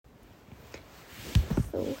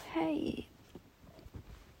So, hey,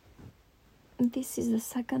 this is the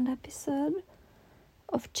second episode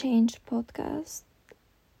of Change Podcast,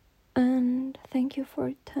 and thank you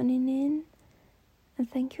for tuning in,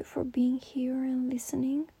 and thank you for being here and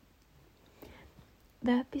listening.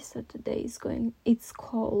 The episode today it's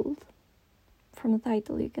called, from the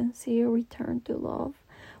title you can see, Return to Love,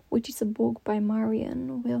 which is a book by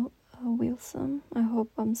Marianne Wilson. I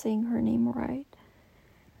hope I'm saying her name right.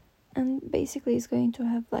 And basically it's going to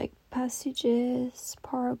have like passages,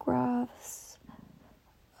 paragraphs,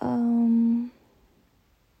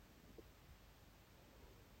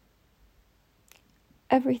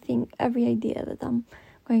 every idea that I'm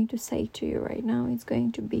going to say to you right now is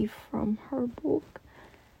going to be from her book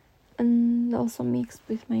and also mixed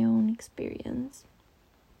with my own experience.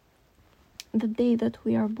 The day that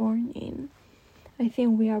we are born in, I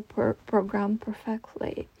think we are programmed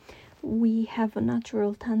perfectly. We have a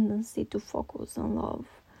natural tendency to focus on love.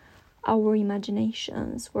 Our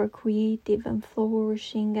imaginations were creative and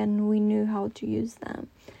flourishing, and we knew how to use them.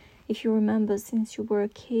 If you remember, since you were a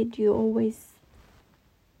kid, you always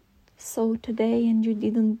saw today and you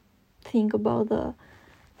didn't think about the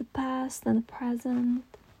past and the present.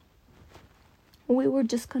 We were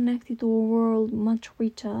just connected to a world much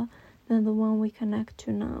richer than the one we connect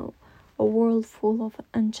to now. A world full of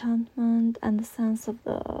enchantment and the sense of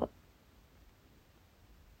the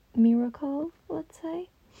miracle, let's say.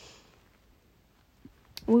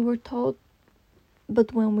 We were taught,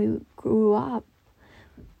 but when we grew up,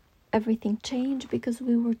 everything changed because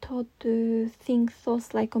we were taught to think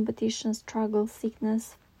thoughts like competition, struggle,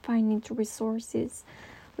 sickness, finite resources,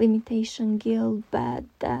 limitation, guilt, bad,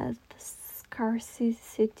 death,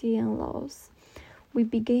 scarcity, and loss. We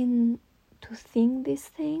begin to think these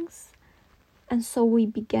things, and so we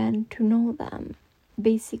began to know them.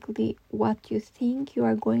 Basically, what you think you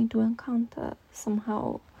are going to encounter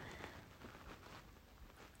somehow.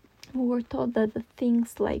 We were taught that the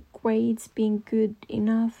things like grades, being good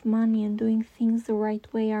enough, money, and doing things the right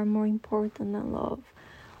way are more important than love.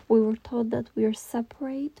 We were taught that we are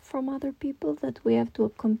separate from other people, that we have to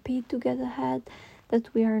compete to get ahead,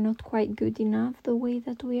 that we are not quite good enough the way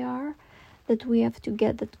that we are, that we have to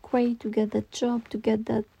get that grade, to get that job, to get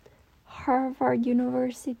that Harvard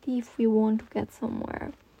University if we want to get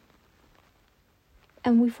somewhere.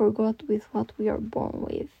 And we forgot with what we are born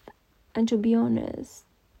with. And to be honest,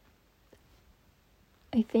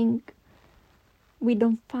 I think we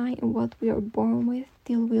don't find what we are born with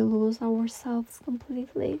till we lose ourselves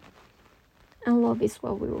completely. And love is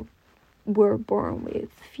what we were born with.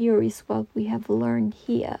 Fear is what we have learned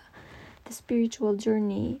here. The spiritual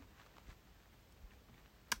journey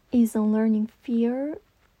is unlearning fear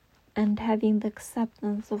and having the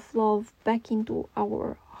acceptance of love back into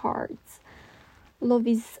our hearts. Love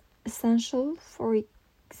is essential for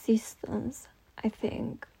existence, I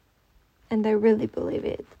think, and I really believe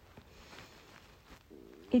it.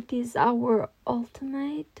 It is our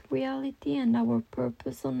ultimate reality and our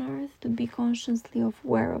purpose on earth to be consciously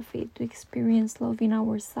aware of it, to experience love in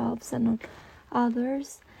ourselves and on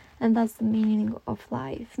others, and that's the meaning of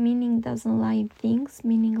life. Meaning doesn't lie in things,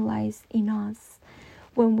 meaning lies in us.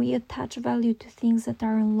 When we attach value to things that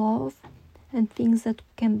are in love and things that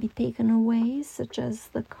can be taken away, such as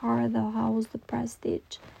the car, the house, the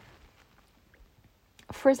prestige,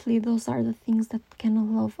 firstly, those are the things that cannot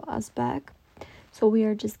love us back. So we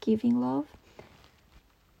are just giving love.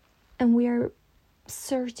 And we are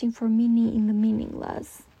searching for meaning in the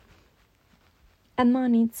meaningless. And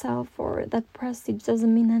money itself or that prestige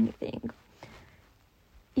doesn't mean anything.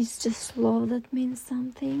 It's just love that means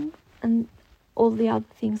something. And all the other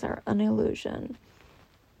things are an illusion.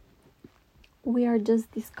 We are just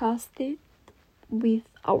disgusted with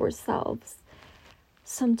ourselves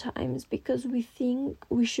sometimes because we think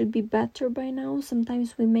we should be better by now.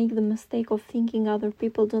 Sometimes we make the mistake of thinking other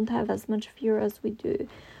people don't have as much fear as we do,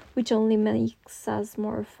 which only makes us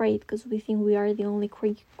more afraid because we think we are the only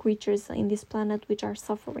creatures in this planet which are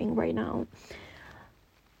suffering right now.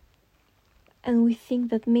 And we think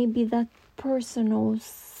that maybe that person knows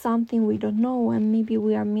something we don't know, and maybe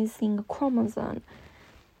we are missing a chromosome.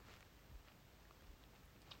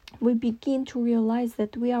 We begin to realize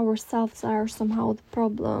that we ourselves are somehow the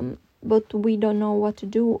problem, but we don't know what to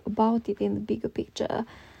do about it in the bigger picture.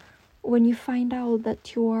 When you find out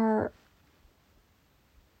that you are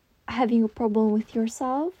having a problem with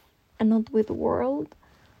yourself and not with the world,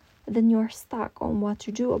 then you are stuck on what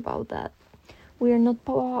to do about that. We are not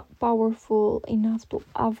powerful enough to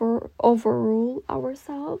overrule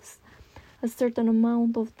ourselves. A certain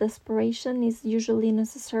amount of desperation is usually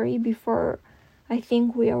necessary before I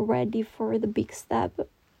think we are ready for the big step,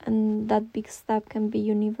 And that big step can be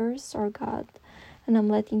universe or God. And I'm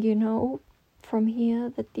letting you know from here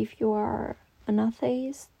that if you are an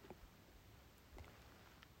atheist,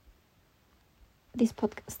 this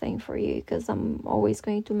podcast ain't for you, because I'm always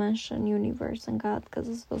going to mention universe and God,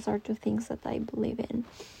 because those are two things that I believe in.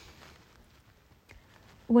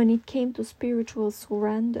 When it came to spiritual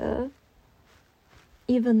surrender,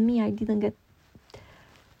 even me, I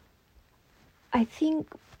think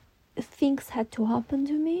things had to happen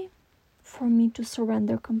to me for me to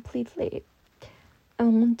surrender completely.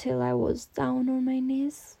 Until I was down on my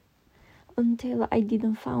knees, until I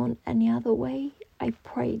didn't find any other way, I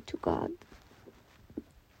prayed to God.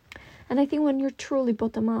 And I think when you're truly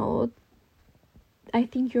bottom out, I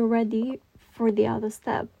think you're ready for the other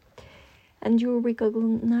step. And you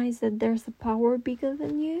recognize that there's a power bigger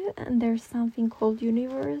than you, and there's something called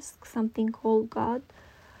universe, something called God,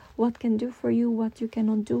 what can do for you what you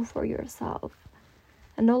cannot do for yourself.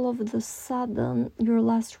 And all of a sudden, your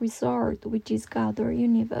last resort, which is God or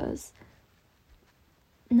universe,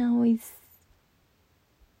 now is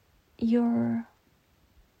your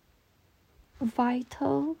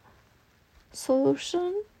vital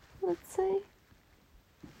solution, let's say.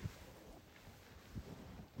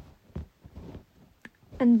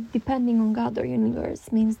 And depending on God or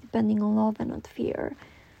universe means depending on love and not fear.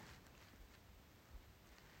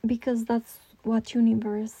 Because that's what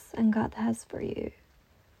universe and God has for you.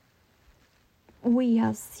 We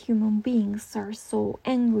as human beings are so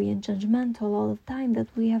angry and judgmental all the time that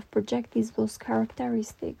we have projected those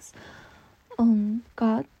characteristics on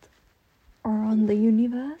God or on the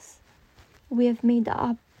universe. We have made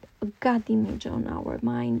up a God image on our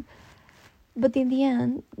mind. But in the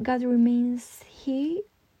end, God remains He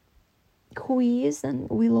who He is and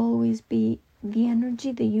will always be the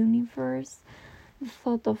energy, the universe, the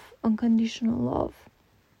thought of unconditional love.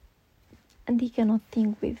 And He cannot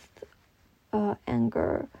think with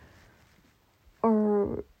anger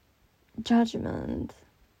or judgment.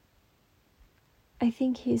 I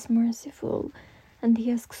think He is merciful, and He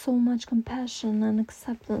has so much compassion and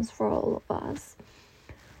acceptance for all of us.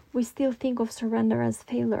 We still think of surrender as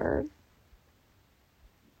failure,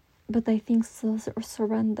 but I think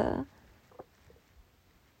surrender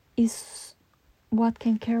is what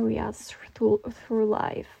can carry us through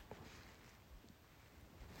life.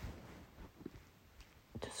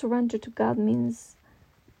 To surrender to God means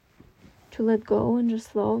to let go and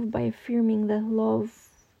just love, by affirming that love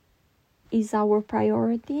is our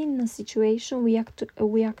priority in a situation. We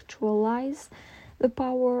actualize the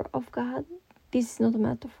power of God. This is not a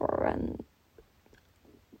metaphor, and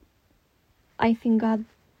I think God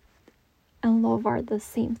and love are the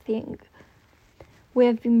same thing. We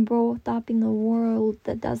have been brought up in a world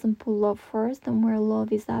that doesn't put love first, and where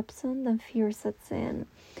love is absent and fear sets in.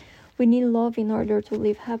 We need love in order to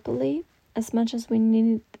live happily, as much as we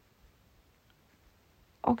need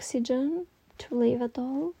oxygen to live at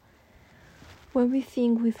all. When we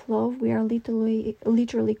think with love, we are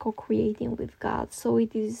literally co-creating with God. So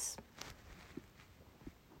it is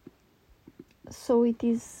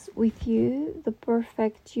with you. The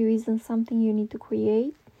perfect you isn't something you need to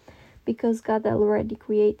create, because God already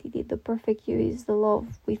created it. The perfect you is the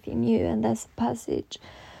love within you, and that's a passage.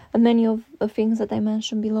 And many of the things that I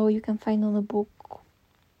mentioned below you can find on the book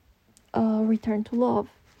Return to Love.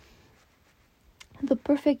 The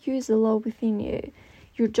perfect you is the love within you.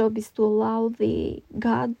 Your job is to allow the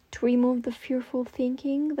God to remove the fearful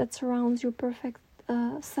thinking that surrounds your perfect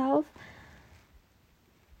self,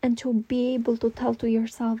 and to be able to tell to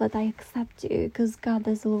yourself that I accept you, because God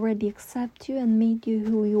has already accepted you and made you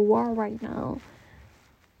who you are right now.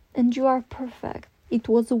 And you are perfect. It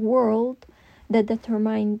was a world that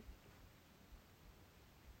determined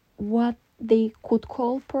what they could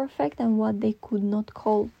call perfect and what they could not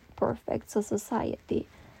call perfect, so society.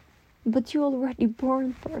 But you're already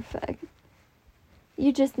born perfect.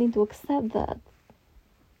 You just need to accept that.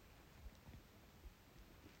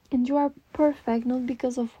 And you are perfect not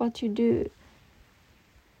because of what you do,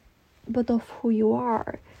 but of who you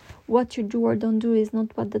are. What you do or don't do is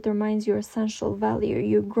not what determines your essential value.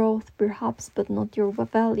 Your growth perhaps, but not your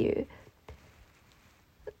value.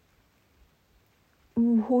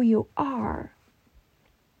 Who you are,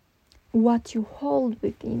 what you hold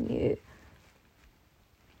within you,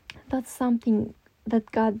 that's something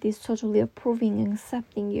that God is totally approving and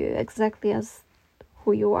accepting you exactly as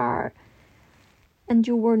who you are. And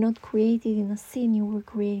you were not created in a sin, you were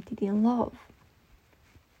created in love.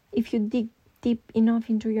 If you dig deep enough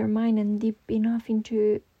into your mind and deep enough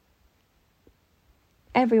into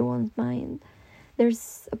everyone's mind,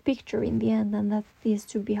 there's a picture in the end, and that is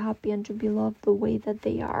to be happy and to be loved the way that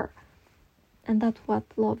they are. And that's what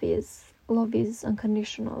love is. Love is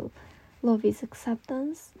unconditional. Love is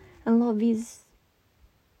acceptance. And love is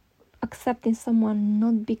accepting someone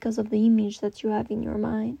not because of the image that you have in your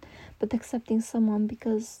mind, but accepting someone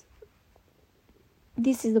because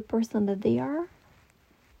this is the person that they are.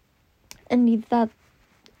 And if that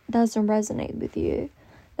doesn't resonate with you,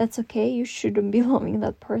 that's okay. You shouldn't be loving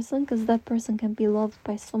that person, because that person can be loved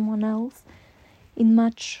by someone else in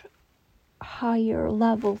much higher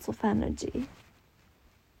levels of energy.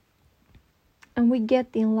 And we get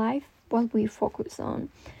in life what we focus on.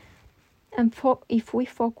 And if we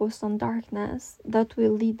focus on darkness, that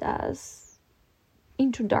will lead us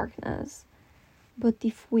into darkness. But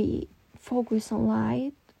if we focus on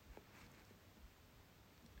light,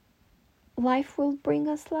 life will bring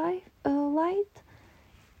us light.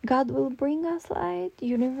 God will bring us light.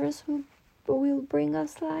 Universe will bring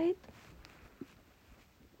us light.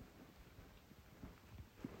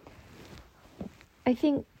 I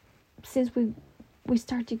think since we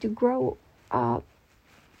started to grow up,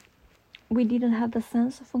 we didn't have the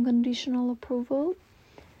sense of unconditional approval,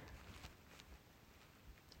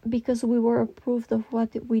 because we were approved of what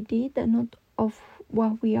we did and not of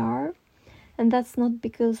what we are. And that's not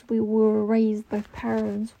because we were raised by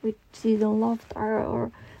parents which didn't love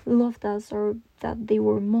us, or that they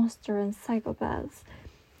were monsters and psychopaths,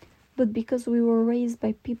 but because we were raised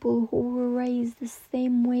by people who were raised the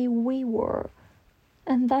same way we were.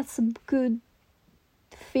 And that's a good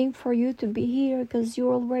thing for you to be here, because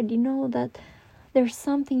you already know that there's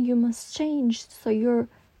something you must change, so your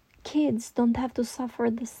kids don't have to suffer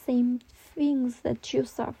the same things that you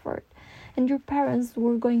suffered. And your parents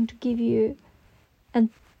were going to give you and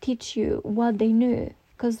teach you what they knew,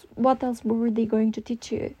 because what else were they going to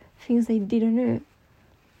teach you? Things they didn't know.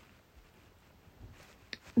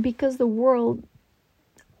 Because the world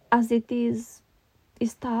as it is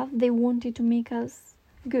tough, they wanted to make us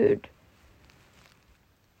good,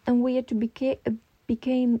 and we had to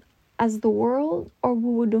became as the world, or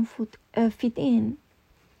we wouldn't fit in.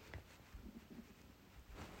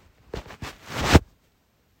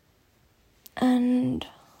 And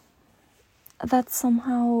that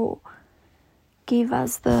somehow gave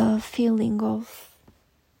us the feeling of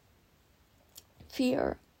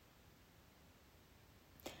fear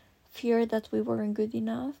that we weren't good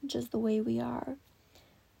enough just the way we are.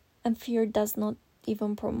 And fear does not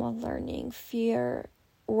even promote learning. Fear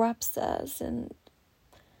wraps us and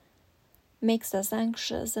makes us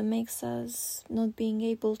anxious and makes us not being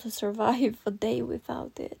able to survive a day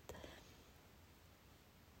without it.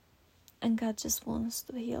 And God just wants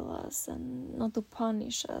to heal us and not to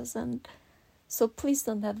punish us. And so please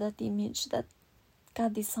don't have that image that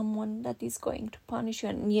God is someone that is going to punish you.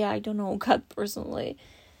 And yeah, I don't know God personally,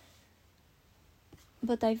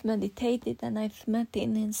 but I've meditated and I've met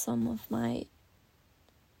Him in some of my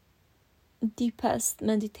deepest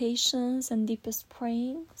meditations and deepest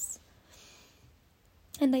prayings.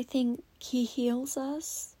 And I think He heals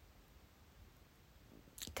us,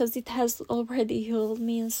 because it has already healed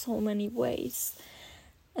me in so many ways.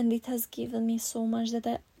 And it has given me so much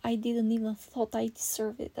that I didn't even thought I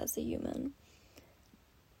deserved it as a human.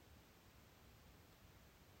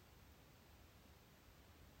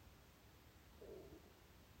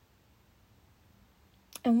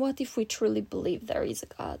 And what if we truly believe there is a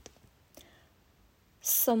God?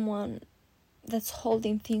 Someone that's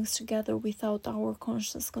holding things together without our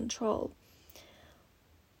conscious control.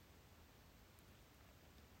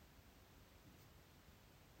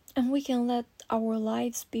 And we can let our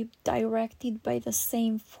lives be directed by the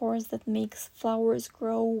same force that makes flowers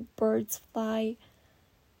grow, birds fly.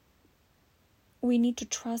 We need to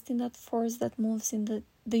trust in that force that moves in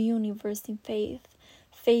the universe in faith.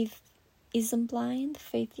 Faith isn't blind,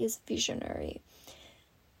 faith is visionary.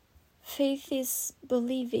 Faith is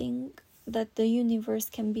believing that the universe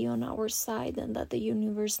can be on our side and that the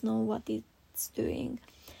universe knows what it's doing.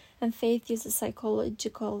 And faith is a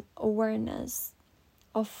psychological awareness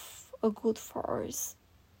of a good force,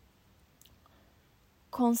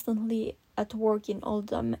 constantly at work in all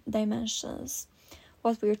dimensions.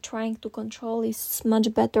 What we're trying to control is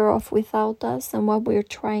much better off without us, and what we're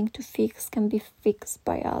trying to fix can be fixed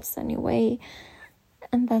by us anyway.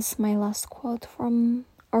 And that's my last quote from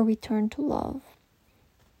A Return to Love.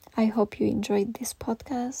 I hope you enjoyed this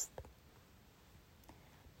podcast.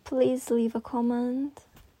 Please leave a comment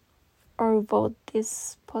or vote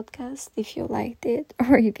this podcast if you liked it,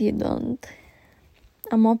 or if you don't.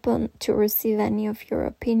 I'm open to receive any of your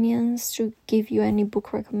opinions, to give you any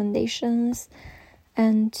book recommendations,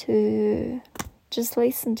 and to just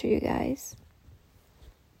listen to you guys.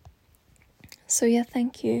 So yeah,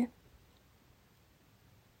 thank you.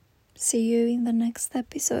 See you in the next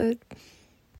episode.